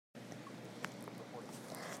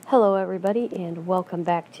Hello, everybody, and welcome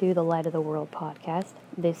back to the Light of the World podcast.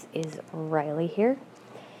 This is Riley here,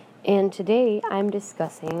 and today I'm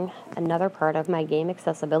discussing another part of my game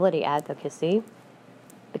accessibility advocacy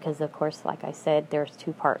because, of course, like I said, there's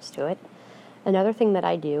two parts to it. Another thing that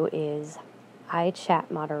I do is I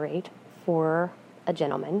chat moderate for a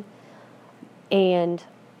gentleman, and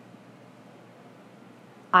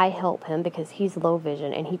I help him because he's low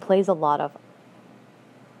vision and he plays a lot of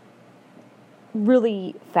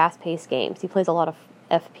really fast-paced games. He plays a lot of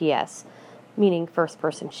FPS, meaning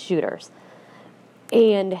first-person shooters.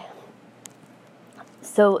 And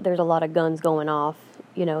so there's a lot of guns going off,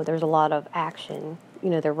 there's a lot of action,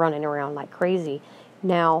 they're running around like crazy.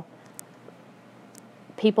 Now,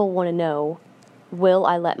 people want to know, will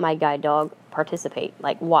I let my guide dog participate?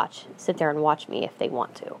 Like sit there and watch me if they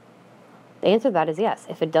want to. The answer to that is yes.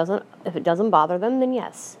 If it doesn't bother them, then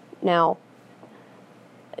yes. Now,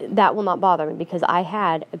 that will not bother me because I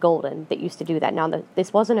had a golden that used to do that. Now,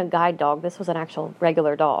 this wasn't a guide dog. This was an actual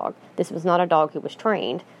regular dog. This was not a dog who was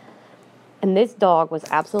trained. And this dog was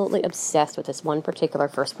absolutely obsessed with this one particular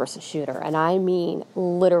first-person shooter. And I mean,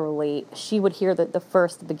 literally, she would hear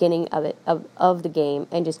the beginning of the game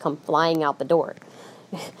and just come flying out the door.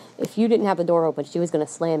 If you didn't have the door open, she was going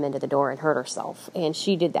to slam into the door and hurt herself. And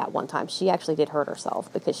she did that one time. She actually did hurt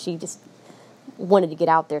herself because she just wanted to get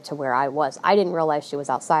out there to where I was. I didn't realize she was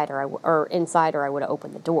outside or inside, or I would have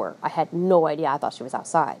opened the door. I had no idea. I thought she was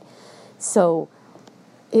outside. So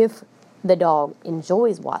if the dog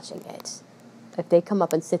enjoys watching it, if they come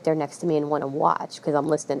up and sit there next to me and want to watch because I'm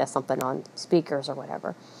listening to something on speakers or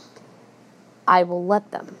whatever, I will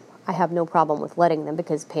let them. I have no problem with letting them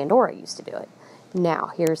because Pandora used to do it.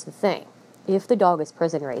 Now, here's the thing. If the dog is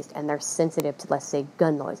prison raised and they're sensitive to, let's say,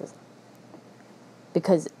 gun noises,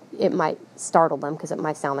 because it might startle them because it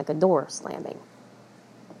might sound like a door slamming.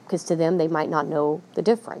 Because to them, they might not know the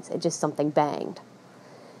difference. It's just something banged.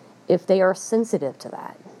 If they are sensitive to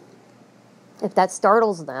that, if that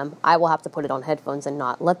startles them, I will have to put it on headphones and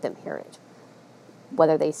not let them hear it.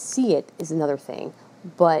 Whether they see it is another thing,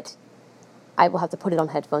 but I will have to put it on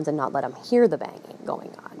headphones and not let them hear the banging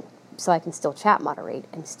going on. So I can still chat moderate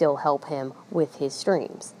and still help him with his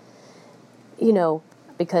streams.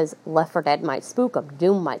 Because Left 4 Dead might spook him,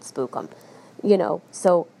 Doom might spook him,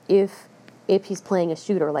 So if he's playing a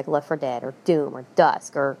shooter like Left 4 Dead or Doom or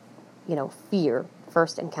Dusk or, Fear,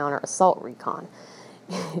 First Encounter, Assault Recon,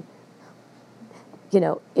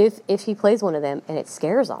 if he plays one of them and it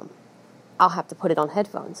scares him, I'll have to put it on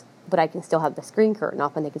headphones, but I can still have the screen curtain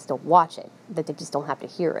off and they can still watch it, that they just don't have to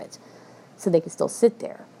hear it, so they can still sit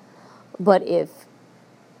there. But if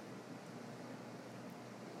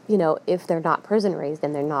they're not prison raised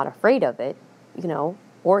and they're not afraid of it,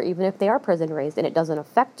 or even if they are prison raised and it doesn't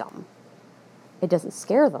affect them, it doesn't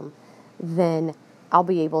scare them, then I'll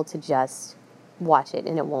be able to just watch it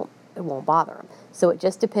and it won't bother them. So it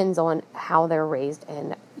just depends on how they're raised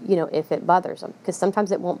and, if it bothers them, because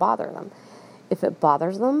sometimes it won't bother them. If it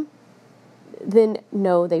bothers them, then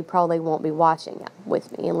no, they probably won't be watching it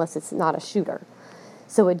with me unless it's not a shooter.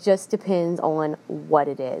 So it just depends on what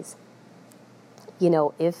it is.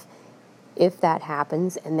 If that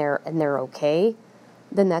happens and they're okay,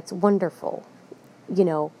 then that's wonderful.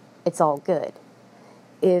 It's all good.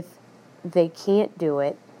 If they can't do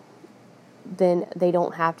it, then they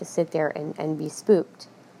don't have to sit there and be spooked.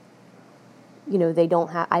 They don't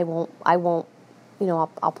have. I won't.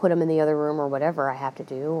 I'll put them in the other room or whatever I have to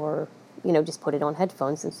do, or just put it on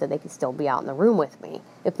headphones and so they can still be out in the room with me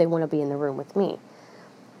if they want to be in the room with me.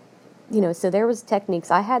 So there was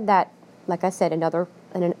techniques. I had that. Like I said in other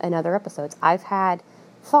episodes, I've had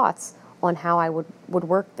thoughts on how I would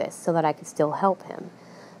work this so that I could still help him.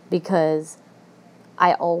 Because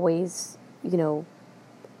I always, want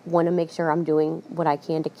to make sure I'm doing what I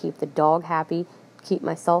can to keep the dog happy, keep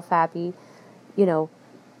myself happy,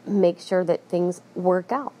 make sure that things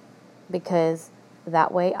work out. Because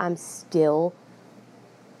that way I'm still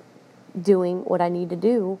doing what I need to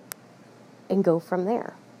do and go from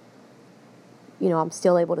there. I'm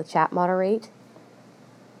still able to chat moderate,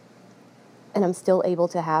 and I'm still able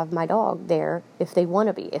to have my dog there if they want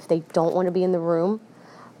to be. If they don't want to be in the room,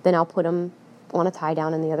 then I'll put them on a tie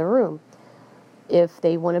down in the other room. If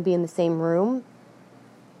they want to be in the same room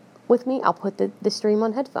with me, I'll put the stream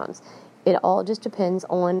on headphones. It all just depends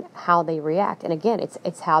on how they react. And again, it's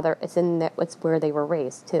where they were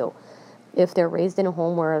raised too. If they're raised in a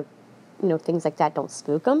home where, things like that don't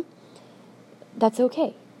spook them, that's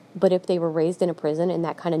okay. But if they were raised in a prison and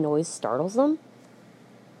that kind of noise startles them,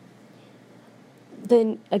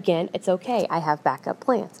 then again, it's okay. I have backup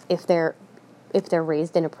plans. If they're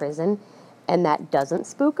raised in a prison and that doesn't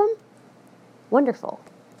spook them, wonderful.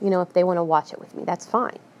 if they want to watch it with me, that's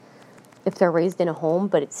fine. If they're raised in a home,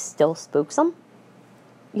 but it still spooks them,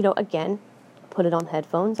 again, put it on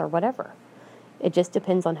headphones or whatever. It just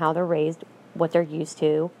depends on how they're raised, what they're used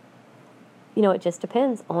to. It just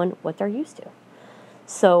depends on what they're used to.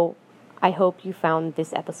 So I hope you found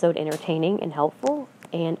this episode entertaining and helpful.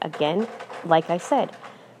 And again, like I said,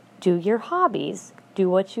 do your hobbies, do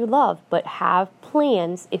what you love, but have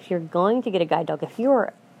plans if you're going to get a guide dog. If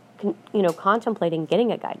you're, contemplating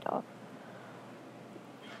getting a guide dog,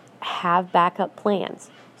 have backup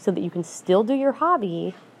plans so that you can still do your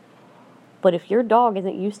hobby. But if your dog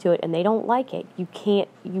isn't used to it and they don't like it,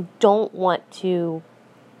 you don't want to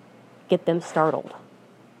get them startled.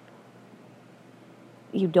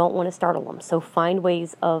 You don't want to startle them. So find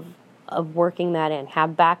ways of working that in.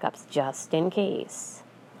 Have backups just in case.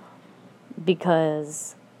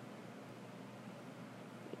 Because,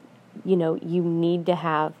 you need to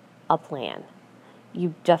have a plan.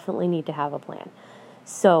 You definitely need to have a plan.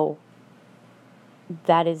 So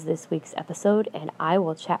that is this week's episode, and I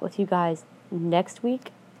will chat with you guys next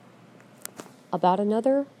week about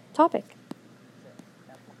another topic.